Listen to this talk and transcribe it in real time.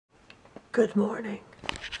Good morning.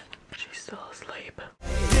 She's still asleep.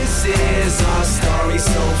 This is our story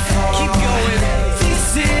so far. Keep going.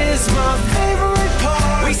 This is my favorite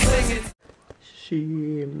part. We sing it.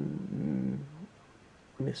 She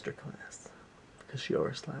missed her class because she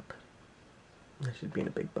overslept. And she's being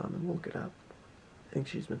a big bum and won't get up. I think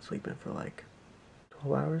she's been sleeping for like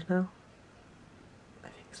 12 hours now. I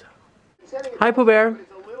think so. Hi, Pooh Bear.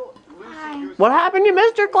 Hi. What happened? You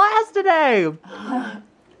missed your class today.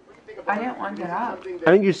 I didn't want to get up.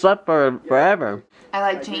 I think you slept for forever. I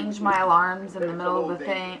like changed my alarms in the middle of the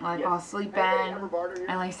thing, like while sleeping.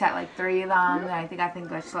 I like set like 3 of them, and I think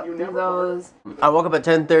I slept through those. I woke up at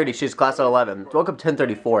 10:30. She's class at 11. I woke up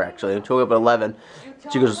 10:34 actually. She woke up at 11.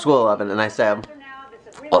 She goes to school at 11, and I said,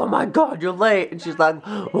 "Oh my God, you're late!" And she's like,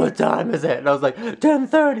 "What time is it?" And I was like,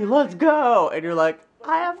 10:30. Let's go. And you're like,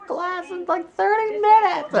 "I have class in like 30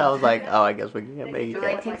 minutes." And I was like, "Oh, I guess we can't make it." It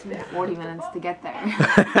like takes me 40 minutes to get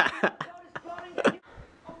there.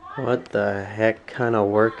 What the heck kind of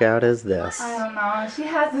workout is this? I don't know. She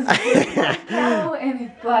has this weird flow, and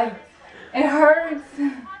it's like, it hurts.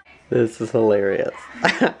 This is hilarious.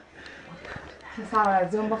 She saw what I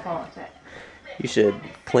was doing before with it. You should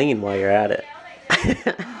clean while you're at it.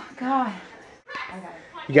 Oh, God.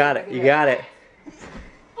 You got it. You got it.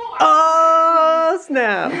 Oh,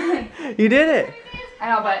 snap. You did it. I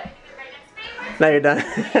know, but... Now you're done.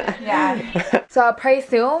 Yeah. So pretty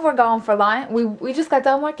soon we're going for lunch. We just got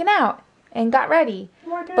done working out and got ready.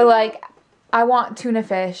 But like, I want tuna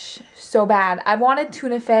fish so bad. I wanted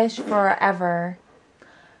tuna fish forever.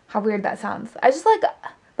 How weird that sounds. I just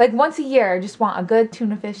like once a year, I just want a good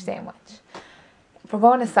tuna fish sandwich. We're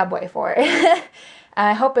going to Subway for it. And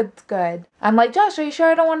I hope it's good. I'm like, Josh, are you sure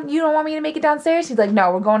you don't want me to make it downstairs? He's like,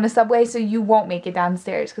 no, we're going to Subway so you won't make it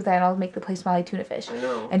downstairs because then I'll make the place smell like tuna fish. I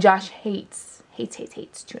know. And Josh hates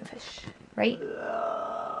tuna fish, right?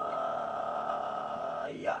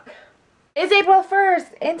 Yuck. It's April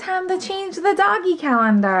 1st, in time to change the doggy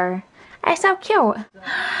calendar. It's so cute.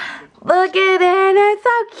 Look at it, it's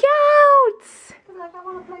so cute.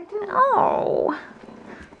 Oh,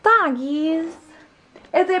 doggies.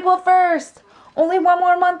 It's April 1st. Only 1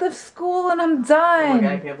 more month of school and I'm done. Oh my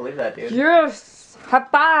God, I can't believe that, dude. Yes. High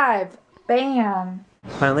five. Bam.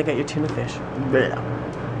 Finally got your tuna fish. Blah.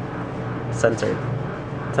 Censored.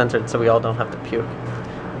 Censored so we all don't have to puke.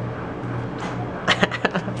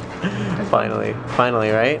 Finally,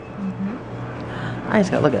 right? I just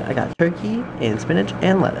got, look at it. I got turkey and spinach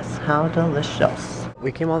and lettuce. How delicious.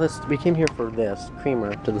 We came here for this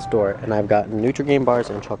creamer to the store, and I've got Nutri-Grain bars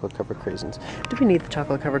and chocolate covered craisins. Do we need the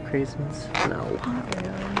chocolate covered craisins? No. Not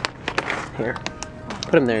really. Here.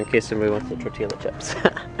 Put them there in case somebody wants the tortilla chips.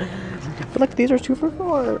 But look, these are 2 for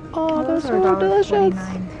 $4. Oh, those are so delicious.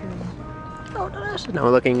 So delicious. Now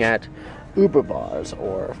we're looking at Uber bars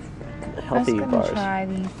or healthy bars. Try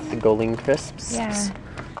these. The Golden Crisps. Yeah.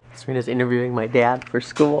 Serena's interviewing my dad for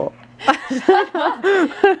school.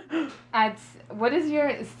 What is your,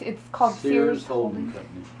 it's called Sears Holding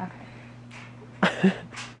Company. Okay.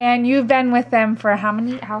 And you've been with them for how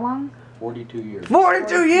long? 42 years.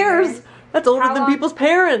 42 years! That's older How than long? people's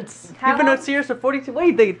parents. How You've been long? with Sears for 42.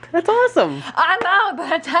 Wait, that's awesome. I know, but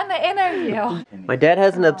I'm trying to interview. My dad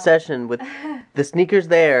has an obsession with the sneakers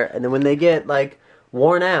there, and then when they get like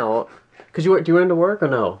worn out, cause do you run to work or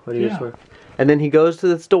no? Or do you just work? And then he goes to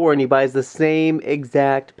the store and he buys the same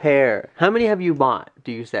exact pair. How many have you bought?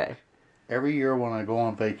 Do you say? Every year when I go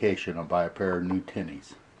on vacation, I buy a pair of new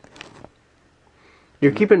tennies.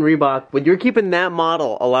 You're keeping Reebok, but you're keeping that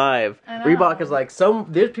model alive. I know. Reebok is like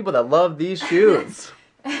there's people that love these shoes.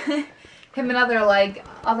 Him and other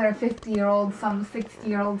 50-year-olds, some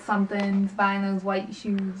 60-year-old somethings buying those white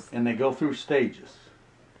shoes. And they go through stages.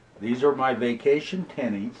 These are my vacation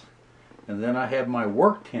tennies. And then I have my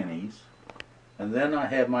work tennies. And then I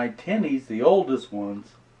have my tennies, the oldest ones,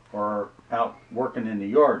 are out working in the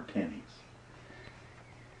yard tennies.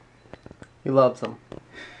 He loves them.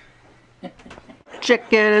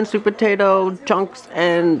 Chicken and sweet potato chunks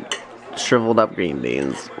and shriveled up green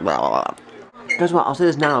beans. Blah, blah, blah. Guess what? I'll say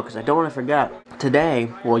this now because I don't want to forget. Today,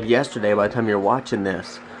 well, yesterday, by the time you're watching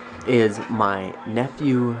this, is my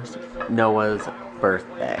nephew Noah's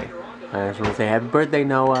birthday. I just want to say happy birthday,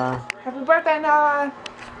 Noah. Happy birthday, Noah.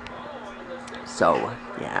 So,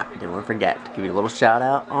 yeah, didn't want to forget to give you a little shout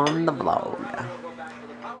out on the vlog.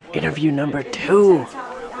 Interview number 2.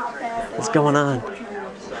 What's going on?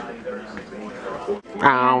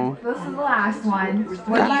 This is the last one. The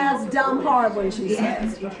last dumb hard one, she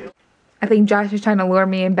says. I think Josh is trying to lure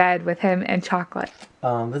me in bed with him and chocolate.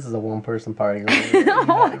 This is a one-person party.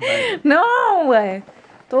 No!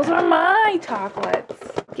 Those are my chocolates.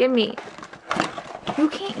 Give me. You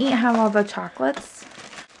can't have all the chocolates.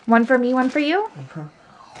 One for me, one for you?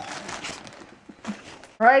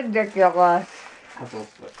 Ridiculous.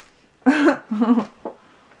 They're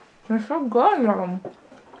so good. They're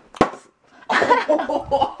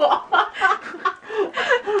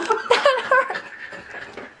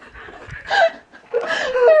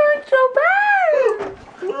so bad.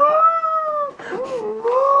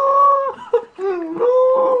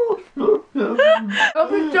 Don't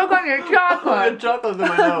be stuck on your chocolate. Chocolate's in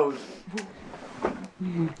my nose.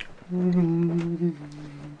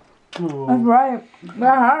 That's right.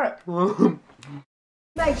 That hurt.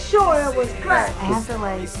 Make sure it was fresh. I have to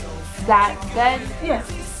like that good. Yeah.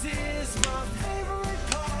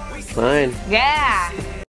 Fine. Yeah.